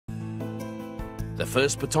The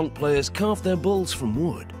first petanque players carved their balls from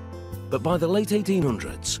wood, but by the late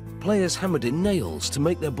 1800s, players hammered in nails to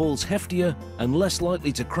make their balls heftier and less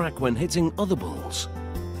likely to crack when hitting other balls.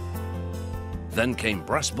 Then came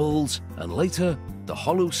brass balls, and later, the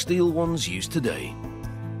hollow steel ones used today.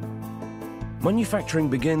 Manufacturing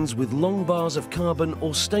begins with long bars of carbon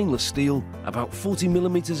or stainless steel about 40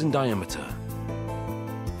 millimeters in diameter.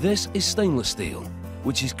 This is stainless steel,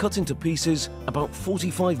 which is cut into pieces about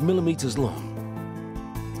 45 millimeters long.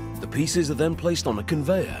 The pieces are then placed on a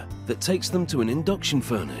conveyor that takes them to an induction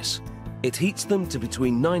furnace. It heats them to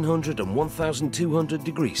between 900 and 1200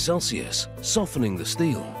 degrees Celsius, softening the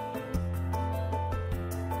steel.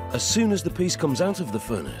 As soon as the piece comes out of the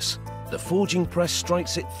furnace, the forging press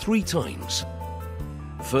strikes it 3 times,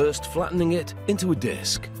 first flattening it into a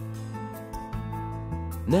disc,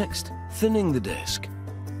 next thinning the disc,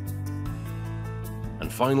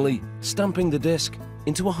 and finally stamping the disc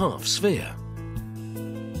into a half sphere.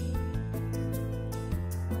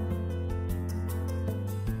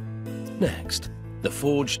 Next, the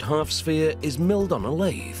forged half sphere is milled on a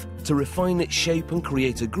lathe to refine its shape and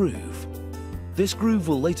create a groove. This groove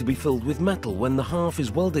will later be filled with metal when the half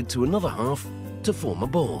is welded to another half to form a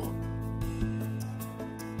ball.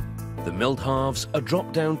 The milled halves are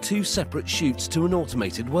dropped down 2 separate chutes to an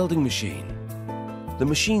automated welding machine. The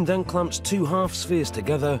machine then clamps 2 half spheres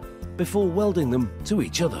together before welding them to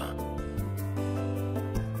each other.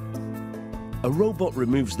 A robot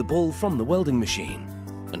removes the ball from the welding machine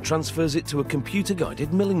and transfers it to a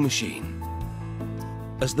computer-guided milling machine.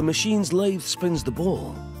 As the machine's lathe spins the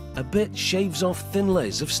ball, a bit shaves off thin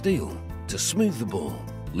layers of steel to smooth the ball,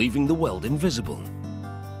 leaving the weld invisible.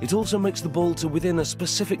 It also makes the ball to within a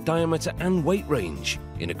specific diameter and weight range,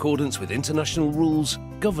 in accordance with international rules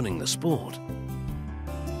governing the sport.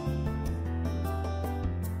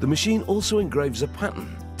 The machine also engraves a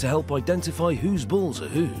pattern to help identify whose balls are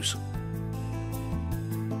whose.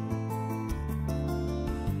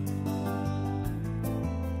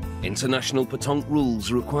 International petanque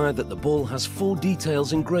rules require that the ball has 4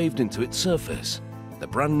 details engraved into its surface: the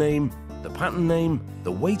brand name, the pattern name,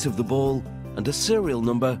 the weight of the ball, and a serial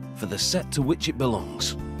number for the set to which it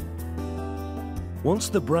belongs. Once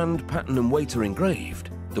the brand, pattern and weight are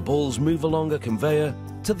engraved, the balls move along a conveyor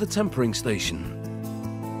to the tempering station.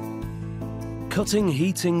 Cutting,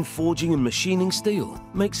 heating, forging and machining steel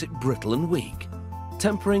makes it brittle and weak.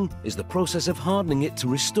 Tempering is the process of hardening it to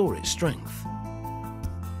restore its strength.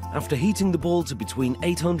 After heating the ball to between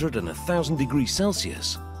 800 and 1000 degrees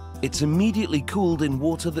Celsius, it's immediately cooled in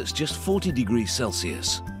water that's just 40 degrees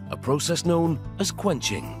Celsius, a process known as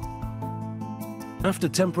quenching. After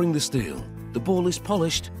tempering the steel, the ball is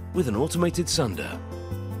polished with an automated sander.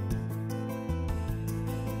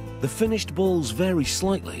 The finished balls vary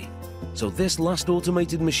slightly, so this last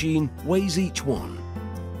automated machine weighs each one,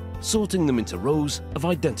 sorting them into rows of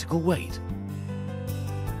identical weight.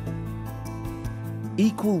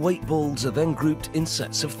 Equal weight balls are then grouped in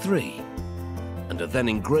sets of 3 and are then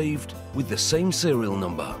engraved with the same serial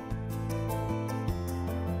number.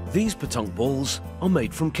 These petanque balls are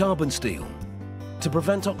made from carbon steel. To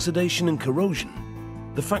prevent oxidation and corrosion,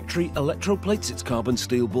 the factory electroplates its carbon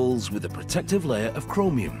steel balls with a protective layer of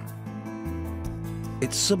chromium.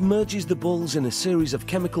 It submerges the balls in a series of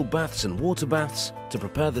chemical baths and water baths to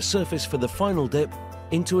prepare the surface for the final dip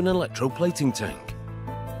into an electroplating tank.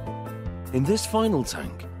 In this final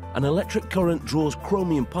tank, an electric current draws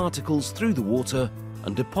chromium particles through the water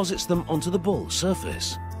and deposits them onto the ball's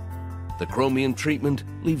surface. The chromium treatment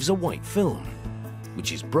leaves a white film,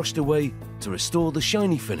 which is brushed away to restore the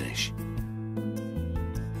shiny finish.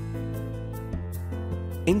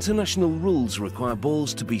 International rules require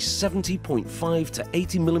balls to be 70.5 to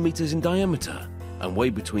 80 millimeters in diameter and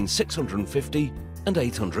weigh between 650 and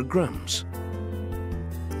 800 grams.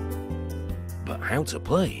 But how to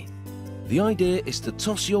play? The idea is to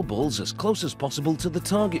toss your balls as close as possible to the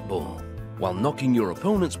target ball, while knocking your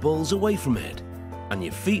opponent's balls away from it, and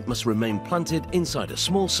your feet must remain planted inside a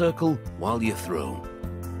small circle while you throw.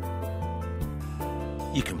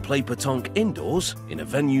 You can play petanque indoors in a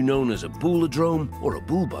venue known as a bouladrome or a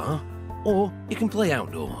boule bar, or you can play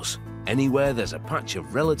outdoors, anywhere there's a patch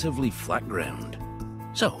of relatively flat ground.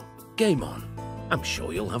 So, game on. I'm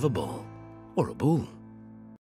sure you'll have a ball or a boule.